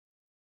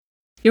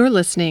You're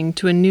listening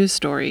to a news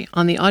story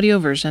on the audio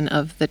version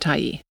of The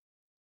Tyee.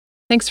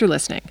 Thanks for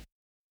listening.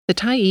 The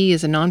Tyee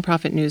is a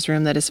nonprofit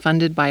newsroom that is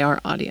funded by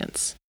our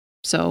audience.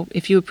 So,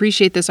 if you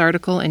appreciate this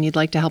article and you'd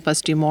like to help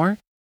us do more,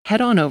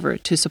 head on over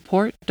to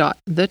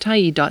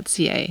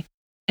support.thetyee.ca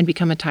and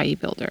become a Tyee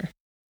builder.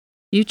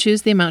 You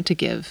choose the amount to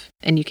give,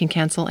 and you can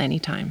cancel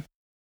anytime.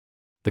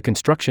 The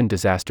Construction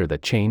Disaster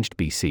That Changed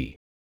BC.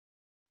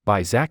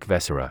 By Zach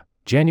Vessera,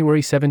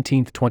 January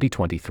 17,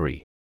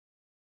 2023.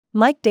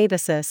 Mike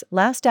Davis's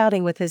last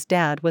outing with his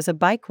dad was a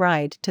bike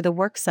ride to the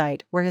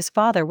worksite where his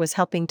father was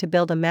helping to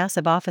build a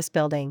massive office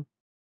building.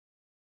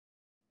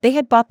 They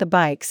had bought the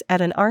bikes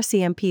at an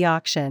RCMP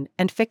auction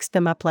and fixed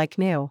them up like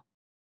new.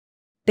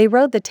 They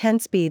rode the 10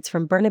 speeds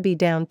from Burnaby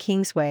down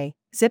Kingsway,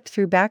 zipped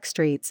through back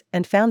streets,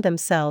 and found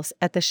themselves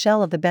at the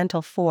shell of the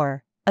Bentall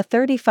 4, a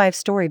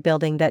 35-story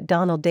building that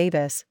Donald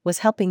Davis was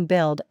helping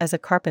build as a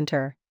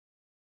carpenter.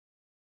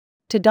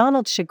 To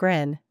Donald's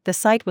chagrin, the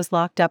site was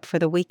locked up for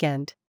the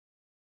weekend.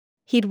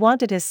 He'd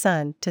wanted his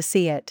son to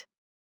see it.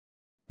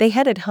 They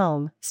headed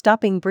home,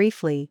 stopping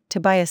briefly to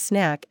buy a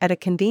snack at a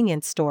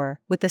convenience store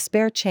with the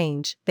spare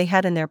change they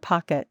had in their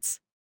pockets.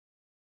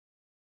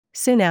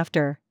 Soon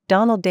after,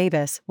 Donald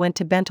Davis went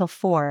to Bentall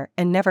 4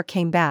 and never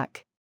came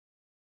back.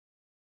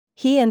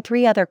 He and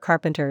 3 other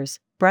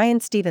carpenters, Brian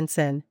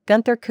Stevenson,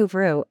 Gunther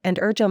Kuvru, and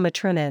Urjo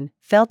Matrunen,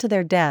 fell to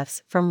their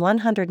deaths from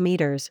 100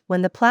 meters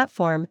when the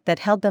platform that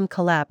held them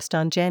collapsed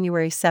on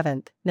January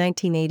 7,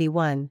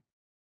 1981.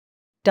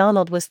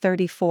 Donald was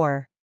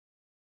 34.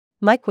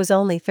 Mike was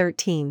only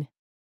 13.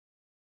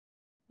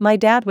 My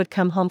dad would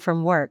come home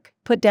from work,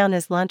 put down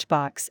his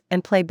lunchbox,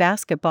 and play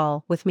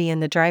basketball with me in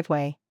the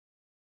driveway.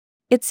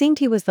 It seemed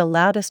he was the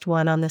loudest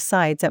one on the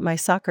sides at my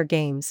soccer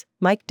games,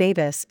 Mike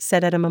Davis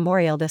said at a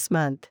memorial this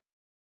month.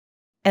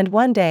 And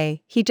one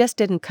day, he just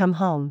didn't come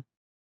home.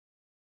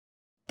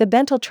 The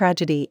Bentall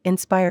tragedy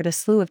inspired a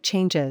slew of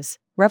changes,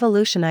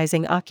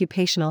 revolutionizing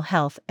occupational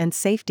health and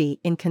safety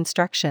in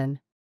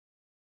construction.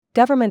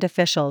 Government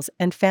officials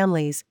and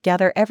families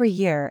gather every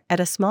year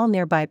at a small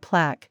nearby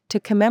plaque to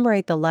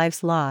commemorate the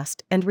lives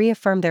lost and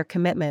reaffirm their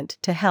commitment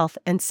to health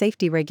and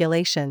safety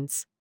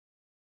regulations.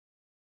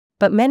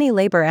 But many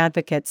labor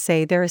advocates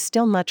say there is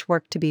still much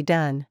work to be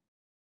done.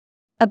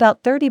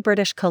 About 30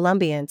 British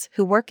Columbians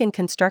who work in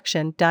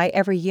construction die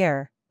every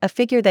year, a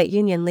figure that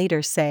union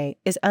leaders say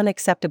is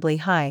unacceptably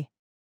high.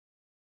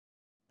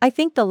 I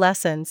think the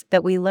lessons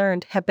that we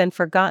learned have been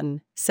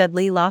forgotten, said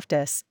Lee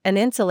Loftus, an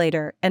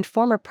insulator and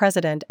former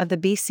president of the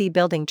BC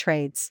Building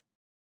Trades.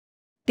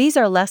 These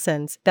are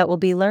lessons that will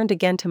be learned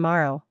again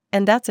tomorrow,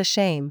 and that's a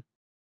shame.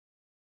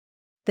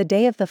 The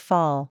day of the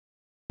fall.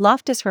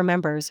 Loftus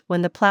remembers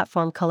when the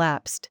platform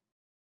collapsed.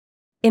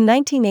 In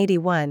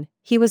 1981,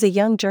 he was a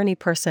young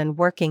journeyperson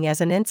working as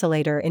an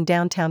insulator in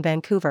downtown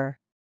Vancouver.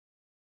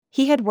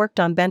 He had worked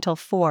on Bentall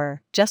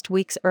 4 just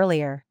weeks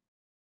earlier.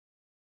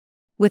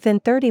 Within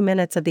 30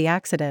 minutes of the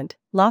accident,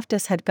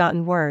 Loftus had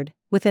gotten word.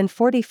 Within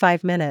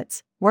 45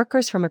 minutes,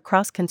 workers from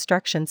across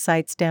construction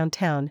sites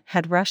downtown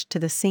had rushed to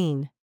the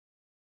scene.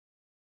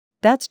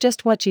 That's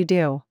just what you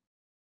do.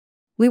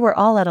 We were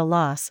all at a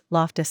loss,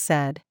 Loftus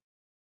said.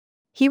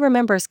 He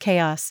remembers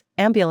chaos,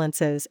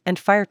 ambulances, and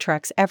fire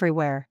trucks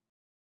everywhere.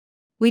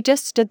 We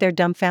just stood there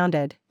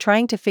dumbfounded,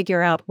 trying to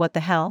figure out what the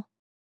hell?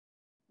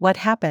 What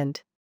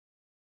happened?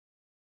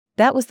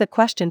 That was the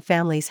question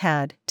families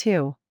had,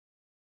 too.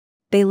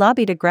 They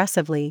lobbied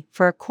aggressively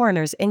for a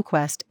coroner's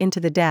inquest into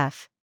the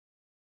death.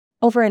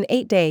 Over an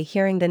 8-day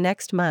hearing the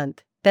next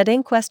month, that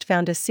inquest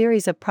found a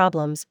series of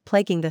problems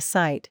plaguing the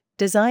site.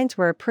 Designs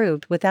were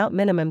approved without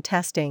minimum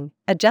testing,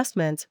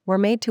 adjustments were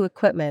made to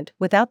equipment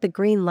without the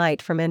green light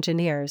from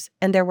engineers,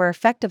 and there were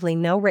effectively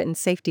no written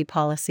safety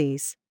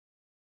policies.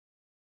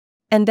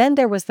 And then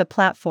there was the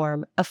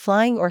platform, a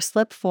flying or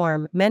slip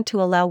form meant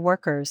to allow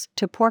workers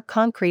to pour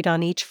concrete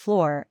on each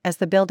floor as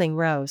the building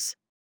rose.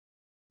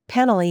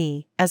 Panel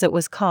E, as it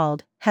was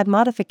called, had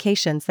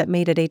modifications that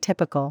made it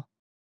atypical.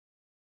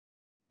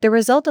 The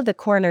result of the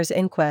coroner's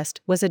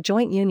inquest was a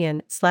joint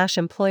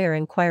union/employer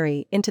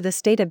inquiry into the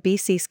state of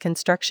BC's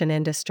construction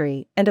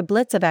industry and a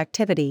blitz of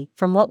activity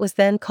from what was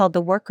then called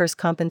the Workers'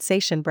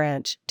 Compensation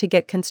Branch to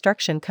get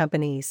construction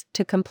companies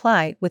to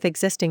comply with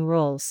existing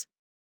rules.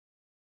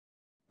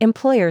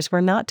 Employers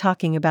were not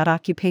talking about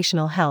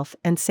occupational health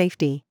and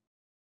safety.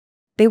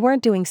 They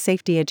weren't doing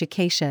safety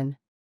education.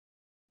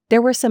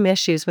 There were some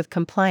issues with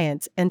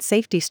compliance and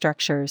safety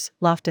structures,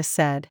 Loftus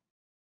said.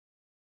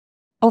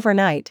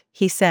 Overnight,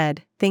 he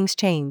said, things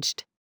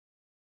changed.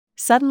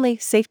 Suddenly,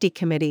 safety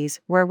committees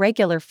were a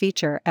regular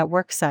feature at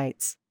work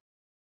sites.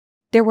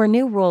 There were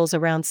new rules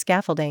around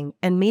scaffolding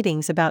and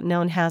meetings about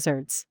known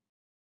hazards.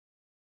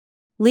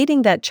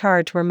 Leading that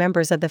charge were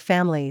members of the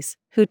families,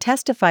 who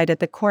testified at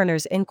the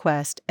coroner's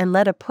inquest and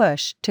led a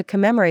push to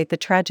commemorate the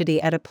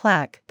tragedy at a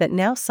plaque that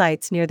now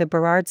sites near the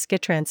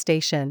Burrard-Skitran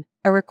station,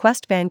 a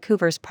request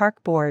Vancouver's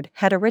Park Board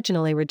had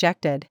originally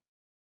rejected.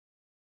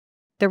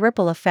 The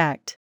ripple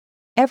effect.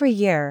 Every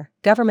year,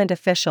 government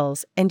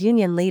officials and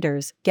union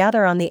leaders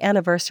gather on the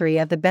anniversary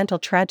of the Bentall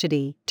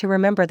tragedy to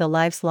remember the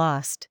lives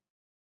lost.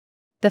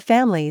 The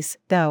families,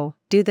 though,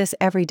 do this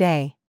every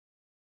day.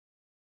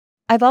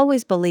 I've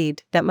always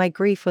believed that my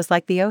grief was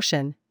like the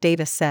ocean,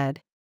 Davis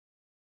said.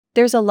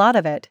 There's a lot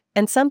of it,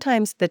 and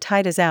sometimes the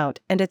tide is out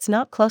and it's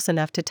not close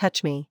enough to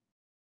touch me.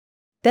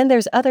 Then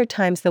there's other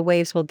times the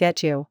waves will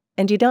get you,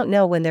 and you don't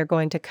know when they're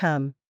going to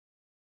come.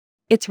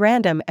 It's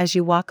random as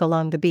you walk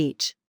along the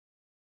beach.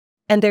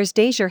 And there's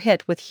days you're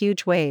hit with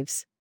huge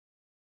waves.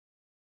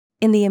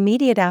 In the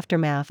immediate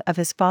aftermath of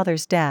his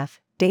father's death,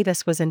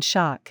 Davis was in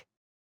shock.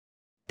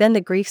 Then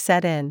the grief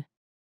set in.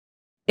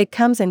 It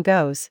comes and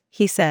goes,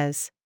 he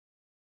says.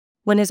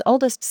 When his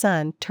oldest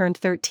son turned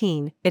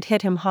 13, it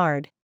hit him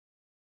hard.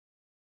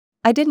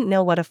 I didn't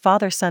know what a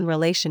father-son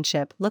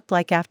relationship looked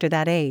like after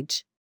that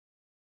age.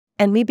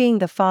 And me being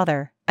the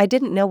father, I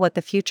didn't know what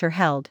the future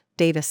held,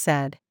 Davis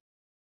said.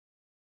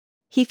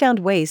 He found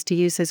ways to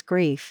use his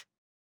grief.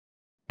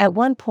 At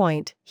one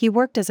point, he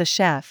worked as a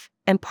chef,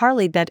 and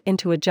parlayed that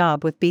into a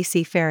job with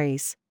BC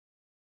Ferries.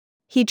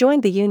 He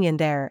joined the union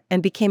there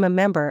and became a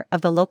member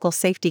of the local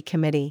safety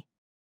committee.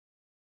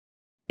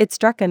 It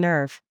struck a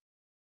nerve.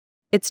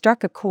 It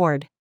struck a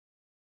chord.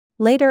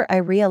 Later I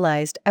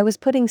realized I was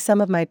putting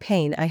some of my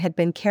pain I had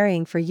been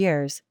carrying for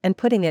years and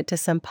putting it to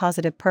some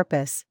positive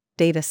purpose,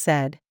 Davis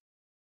said.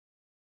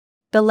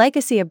 The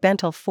legacy of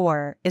Bentall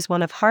IV is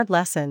one of hard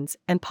lessons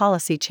and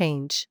policy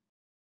change.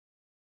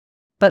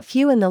 But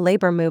few in the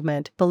labor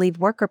movement believe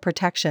worker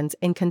protections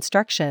in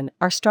construction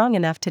are strong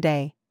enough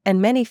today,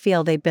 and many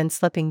feel they've been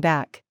slipping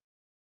back.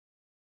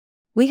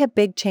 We have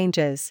big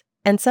changes,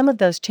 and some of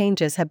those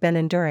changes have been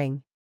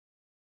enduring.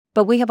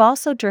 But we have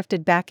also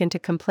drifted back into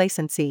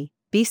complacency,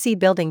 BC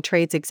Building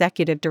Trades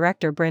Executive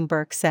Director Bryn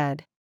Burke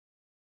said.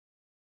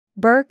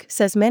 Burke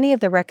says many of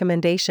the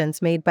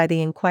recommendations made by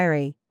the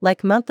inquiry,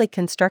 like monthly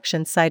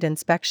construction site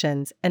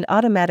inspections and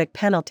automatic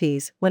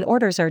penalties when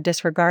orders are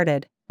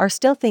disregarded, are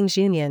still things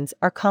unions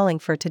are calling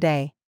for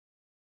today.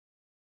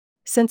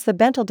 Since the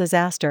Bentall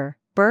disaster,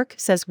 Burke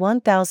says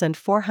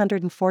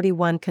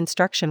 1,441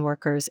 construction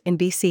workers in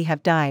BC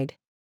have died.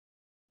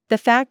 The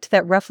fact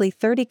that roughly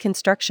 30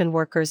 construction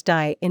workers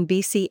die in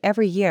BC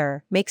every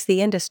year makes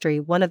the industry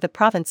one of the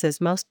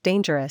province's most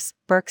dangerous,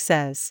 Burke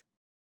says.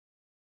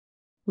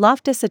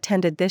 Loftus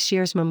attended this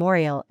year's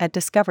memorial at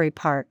Discovery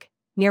Park,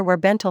 near where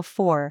Bentall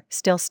IV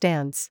still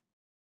stands.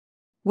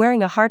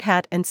 Wearing a hard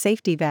hat and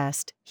safety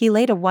vest, he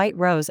laid a white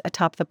rose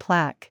atop the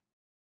plaque.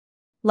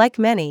 Like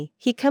many,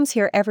 he comes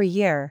here every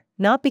year,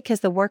 not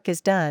because the work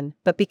is done,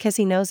 but because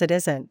he knows it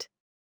isn't.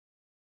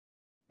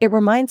 It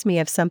reminds me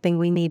of something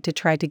we need to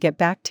try to get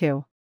back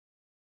to.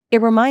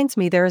 It reminds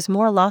me there is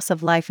more loss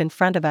of life in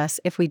front of us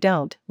if we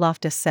don't,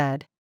 Loftus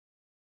said.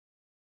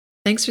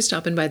 Thanks for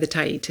stopping by the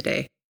Tyee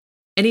today.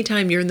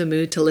 Anytime you're in the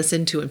mood to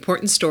listen to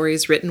important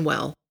stories written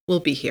well,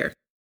 we'll be here.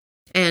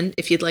 And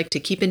if you'd like to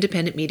keep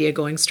independent media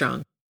going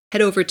strong,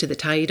 head over to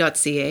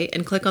thetyee.ca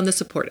and click on the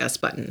Support Us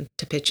button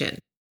to pitch in.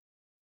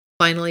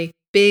 Finally,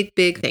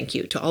 big thank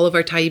you to all of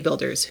our Tyee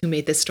builders who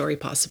made this story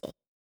possible.